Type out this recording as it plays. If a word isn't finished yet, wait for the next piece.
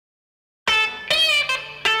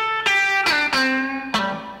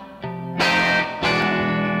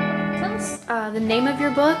the name of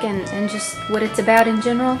your book and just what it's about in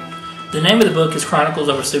general? The name of the book is Chronicles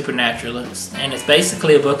of a Supernaturalist, and it's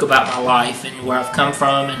basically a book about my life and where I've come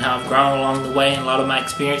from and how I've grown along the way and a lot of my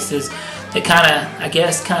experiences that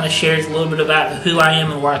kind of shares a little bit about who I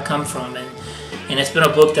am and where I come from. And it's been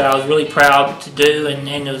a book that I was really proud to do, and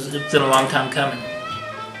it's been a long time coming.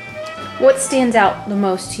 What stands out the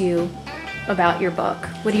most to you about your book?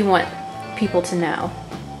 What do you want people to know?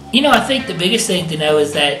 I think the biggest thing to know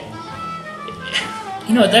is that,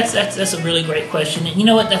 that's a really great question. And you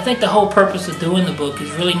know what? I think the whole purpose of doing the book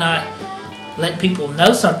is really not letting people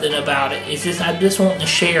know something about it. It's just I just want to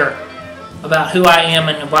share about who I am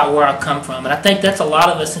and about where I've come from. And I think that's a lot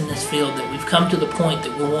of us in this field, that we've come to the point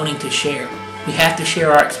that we're wanting to share. We have to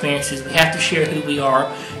share our experiences. We have to share who we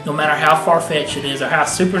are, no matter how far-fetched it is or how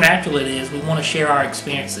supernatural it is. We want to share our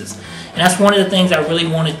experiences. And that's one of the things I really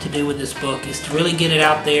wanted to do with this book, is to really get it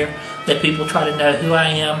out there, let people try to know who I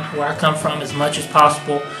am, where I come from as much as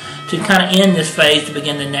possible, to kind of end this phase to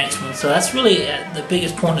begin the next one. So that's really the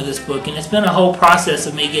biggest point of this book. And it's been a whole process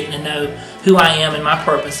of me getting to know who I am and my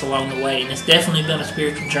purpose along the way. And it's definitely been a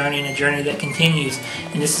spiritual journey and a journey that continues.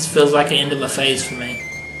 And this just feels like the end of a phase for me.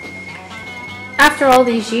 After all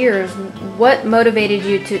these years, what motivated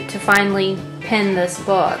you to finally pen this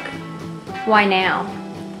book? Why now?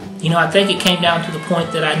 I think it came down to the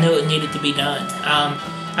point that I knew it needed to be done.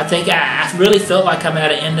 I think I really felt like I'm at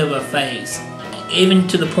the end of a phase. Even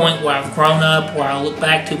to the point where I've grown up, where I look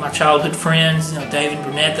back to my childhood friends, David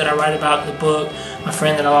Burnett that I write about in the book, my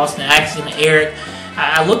friend that I lost in an accident, Eric.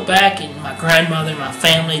 I look back at my grandmother, my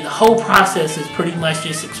family. The whole process is pretty much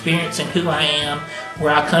just experiencing who I am,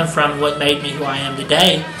 where I come from, and what made me who I am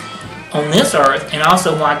today on this earth, and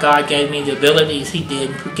also why God gave me the abilities He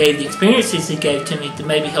did, gave the experiences He gave to me to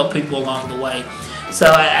maybe help people along the way. So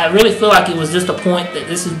I really feel like it was just a point that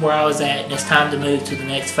this is where I was at, and it's time to move to the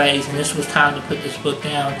next phase, and this was time to put this book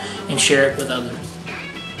down and share it with others.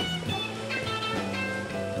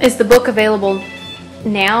 Is the book available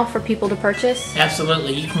now for people to purchase?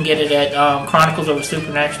 Absolutely. You can get it at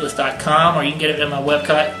chroniclesofersupernaturalist.com, or you can get it at my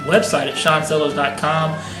website at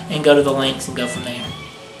shawnsellers.com and go to the links and go from there.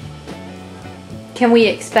 Can we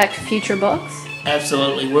expect future books?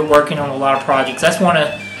 Absolutely. We're working on a lot of projects. That's one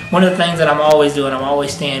of the things that I'm always doing. I'm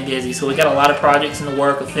always staying busy. So we got a lot of projects in the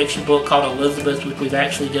work. A fiction book called Elizabeth, which we've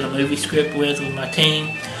actually did a movie script with my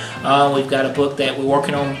team. We've got a book that we're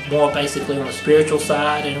working on more basically on the spiritual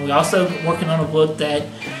side, and we're also working on a book that,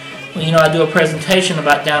 I do a presentation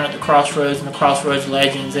about down at the Crossroads and the Crossroads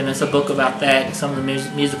Legends, and it's a book about that and some of the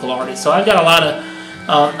musical artists. So I've got a lot of,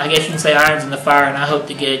 I guess you can say, irons in the fire, and I hope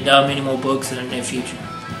to get many more books in the near future.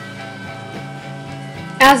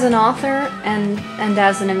 As an author and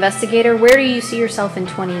as an investigator, where do you see yourself in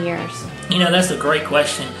 20 years? That's a great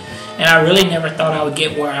question. And I really never thought I would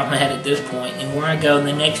get where I'm at this point. And where I go in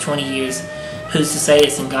the next 20 years, who's to say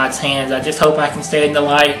it's in God's hands? I just hope I can stay in the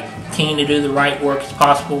light, continue to do the right work as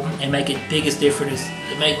possible, and make the biggest difference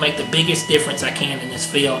I can in this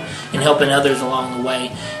field and helping others along the way.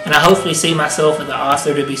 And I hopefully see myself as the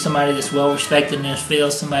author to be somebody that's well respected in this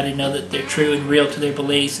field, somebody to know that they're true and real to their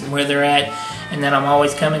beliefs and where they're at, and that I'm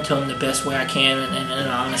always coming to them the best way I can and in an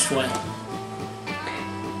honest way.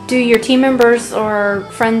 Do your team members or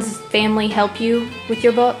friends, family help you with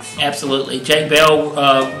your books? Absolutely. Jake Bell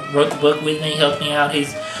wrote the book with me, helped me out.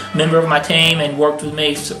 He's a member of my team and worked with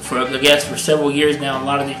me for several years now in a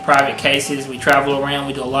lot of these private cases. We travel around,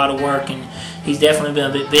 we do a lot of work, and he's definitely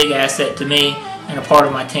been a big asset to me and a part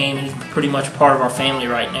of my team. He's pretty much a part of our family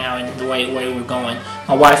right now and the way we're going.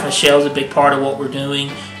 My wife Michelle's a big part of what we're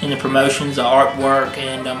doing in the promotions, the artwork,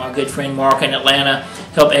 and my good friend Mark in Atlanta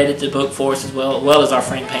helped edit the book for us as well as our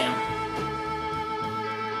friend Pam.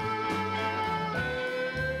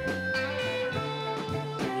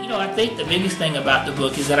 I think the biggest thing about the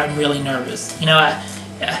book is that I'm really nervous.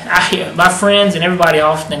 My friends and everybody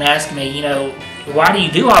often ask me, why do you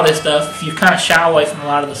do all this stuff if you kind of shy away from a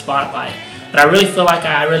lot of the spotlight? But I really feel like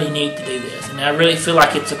I really need to do this, and I really feel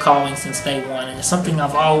like it's a calling since day one, and it's something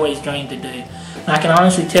I've always dreamed to do. And I can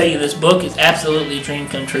honestly tell you this book is absolutely a dream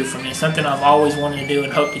come true for me. It's something I've always wanted to do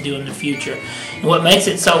and hope to do in the future. And what makes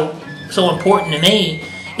it so important to me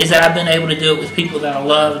is that I've been able to do it with people that I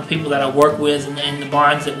love and people that I work with, and the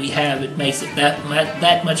bonds that we have. It makes it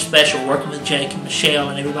that much special working with Jake and Michelle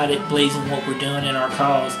and everybody that believes in what we're doing in our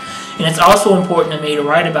cause. And it's also important to me to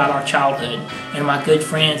write about our childhood and my good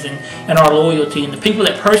friends and our loyalty, and the people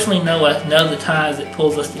that personally know us know the ties that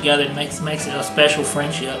pulls us together and makes it a special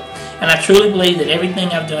friendship. And I truly believe that everything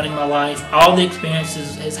I've done in my life, all the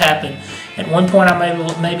experiences has happened. At one point I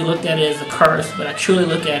maybe looked at it as a curse, but I truly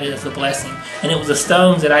look at it as a blessing. And it was the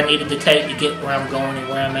stones that I needed to take to get where I'm going and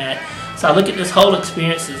where I'm at. So I look at this whole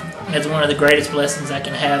experience as one of the greatest blessings I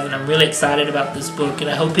can have, and I'm really excited about this book, and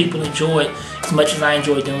I hope people enjoy it as much as I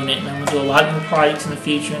enjoy doing it. And I'm going to do a lot more projects in the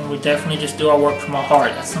future, and we'll definitely just do our work from our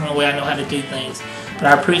heart. That's the only way I know how to do things. But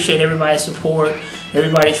I appreciate everybody's support,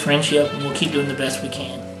 everybody's friendship, and we'll keep doing the best we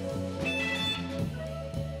can.